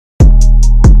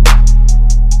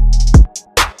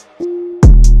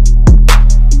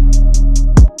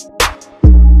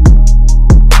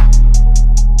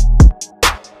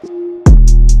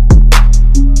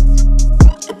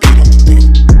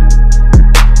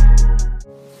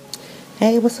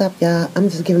Hey, what's up, y'all? I'm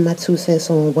just giving my 2 cents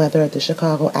on whether the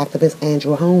Chicago activist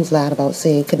Andrew Holmes lied about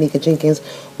seeing Kenneka Jenkins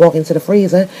walk into the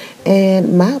freezer.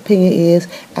 And my opinion is,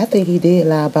 I think he did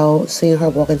lie about seeing her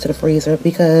walk into the freezer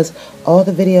because all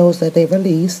the videos that they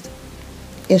released,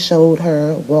 it showed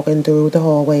her walking through the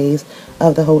hallways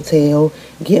of the hotel,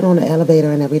 getting on the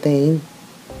elevator and everything.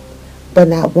 But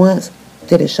not once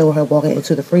did it show her walking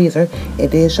into the freezer.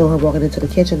 It did show her walking into the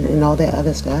kitchen and all that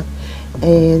other stuff.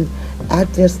 And I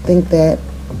just think that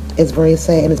it's very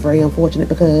sad and it's very unfortunate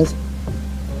because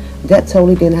that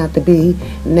totally didn't have to be.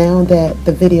 Now that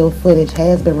the video footage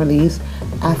has been released,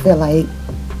 I feel like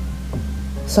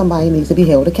somebody needs to be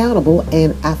held accountable,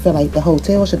 and I feel like the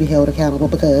hotel should be held accountable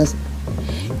because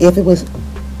if it was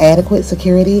adequate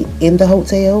security in the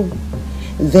hotel,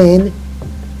 then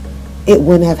it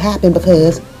wouldn't have happened,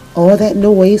 because all that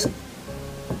noise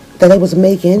that they was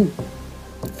making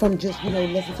from just,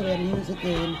 listening to that music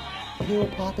and pill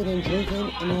popping and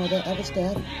drinking and all that other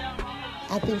stuff,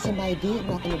 I think somebody did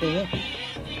knock on the door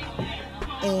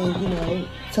and,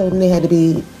 told them they had to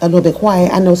be a little bit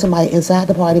quiet. I know somebody inside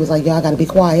the party was like, y'all got to be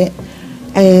quiet.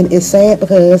 And it's sad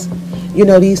because,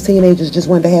 these teenagers just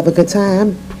wanted to have a good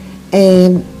time.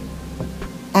 And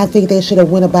I think they should have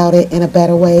went about it in a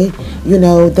better way.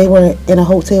 They were in a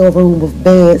hotel room with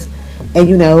beds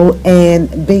and,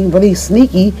 and being really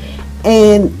sneaky.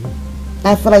 And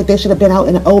I feel like they should have been out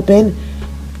in the open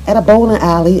at a bowling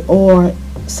alley or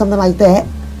something like that,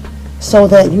 so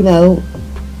that,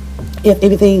 if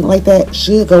anything like that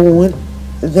should go on,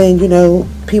 then,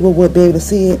 people would be able to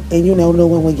see it and, no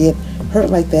one would get hurt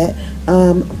like that.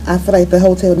 I feel like the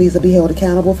hotel needs to be held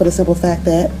accountable for the simple fact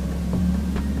that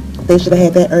they should have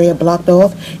had that area blocked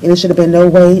off, and there should have been no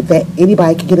way that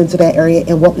anybody could get into that area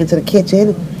and walk into the kitchen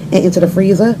and into the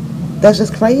freezer. That's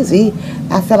just crazy.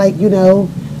 I feel like,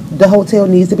 the hotel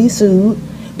needs to be sued,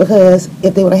 because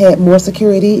if they would have had more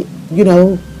security,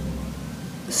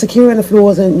 securing the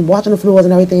floors and watching the floors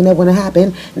and everything, that wouldn't have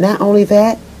happened. Not only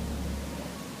that,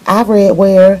 I read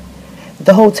where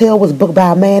the hotel was booked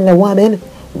by a man and a woman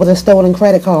with a stolen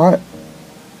credit card.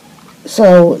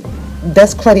 So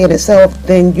that's credit in itself.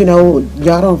 Then, y'all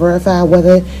don't verify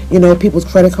whether, people's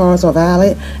credit cards are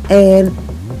valid. And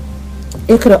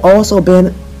it could have also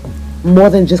been more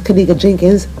than just Kanneka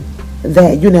Jenkins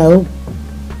that,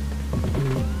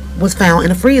 was found in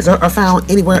the freezer or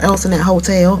found anywhere else in that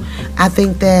hotel. I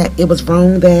think that it was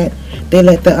wrong that they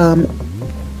let the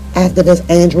activist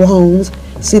Andrew Holmes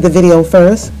see the video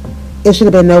first. It should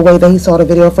have been no way that he saw the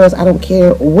video first. I don't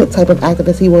care what type of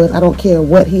activist he was. I don't care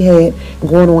what he had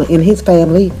going on in his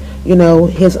family.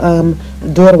 His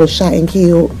daughter was shot and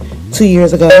killed 2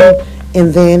 years ago.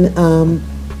 And then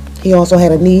he also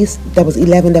had a niece that was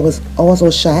 11 that was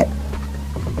also shot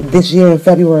this year in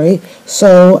February.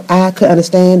 So I could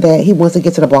understand that he wants to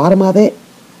get to the bottom of it,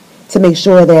 to make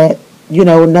sure that,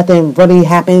 nothing really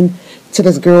happened to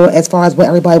this girl as far as what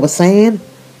everybody was saying.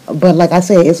 But like I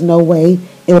said, it's no way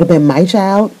it would have been my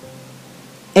child,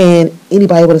 and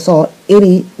anybody would have saw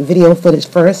any video footage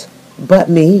first but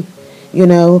me.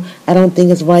 I don't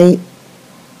think it's right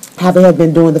how they have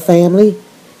been doing the family.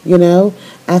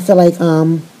 I feel like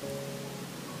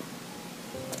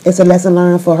it's a lesson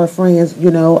learned for her friends.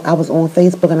 I was on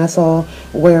Facebook and I saw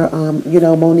where,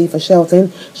 Monifa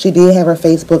Shelton, she did have her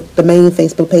Facebook, the main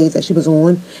Facebook page that she was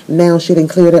on. Now she done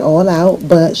cleared it all out,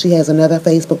 but she has another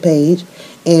Facebook page,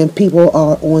 and people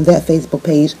are on that Facebook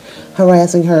page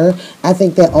harassing her. I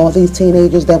think that all these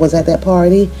teenagers that was at that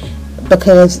party,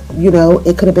 because,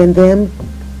 it could have been them,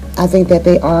 I think that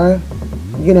they are,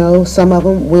 some of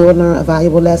them will learn a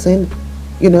valuable lesson,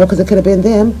 because it could have been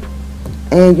them.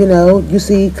 And, you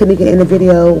see Kanneka in the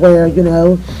video where,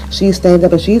 she's standing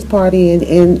up and she's partying,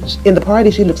 and in the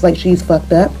party she looks like she's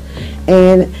fucked up.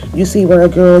 And you see where a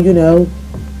girl,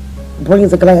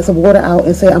 brings a glass of water out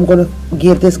and say, I'm going to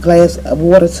give this glass of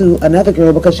water to another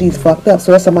girl because she's fucked up.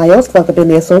 So there's somebody else fucked up in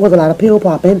there. So it was a lot of pill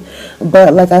popping.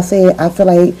 But like I said, I feel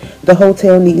like the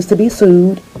hotel needs to be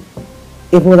sued.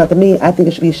 If it was up to me, I think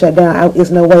it should be shut down.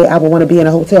 There's no way I would want to be in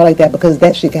a hotel like that, because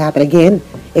that shit could happen again.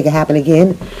 It could happen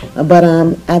again. But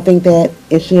I think that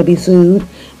it should be sued.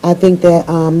 I think that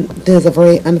there's a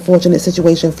very unfortunate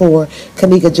situation for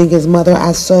Kanneka Jenkins' mother.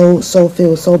 I so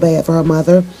feel so bad for her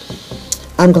mother.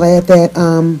 I'm glad that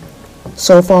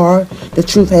so far the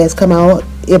truth has come out.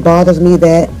 It bothers me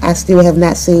that I still have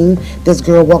not seen this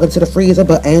girl walk into the freezer,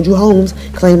 but Andrew Holmes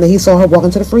claimed that he saw her walk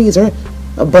into the freezer.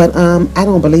 But I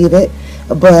don't believe it.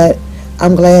 But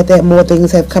I'm glad that more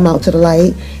things have come out to the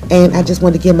light, and I just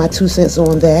wanted to give my 2 cents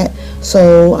on that.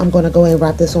 So I'm going to go ahead and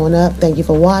wrap this on up. Thank you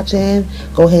for watching.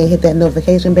 Go ahead and hit that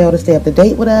notification bell to stay up to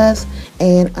date with us,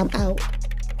 and I'm out.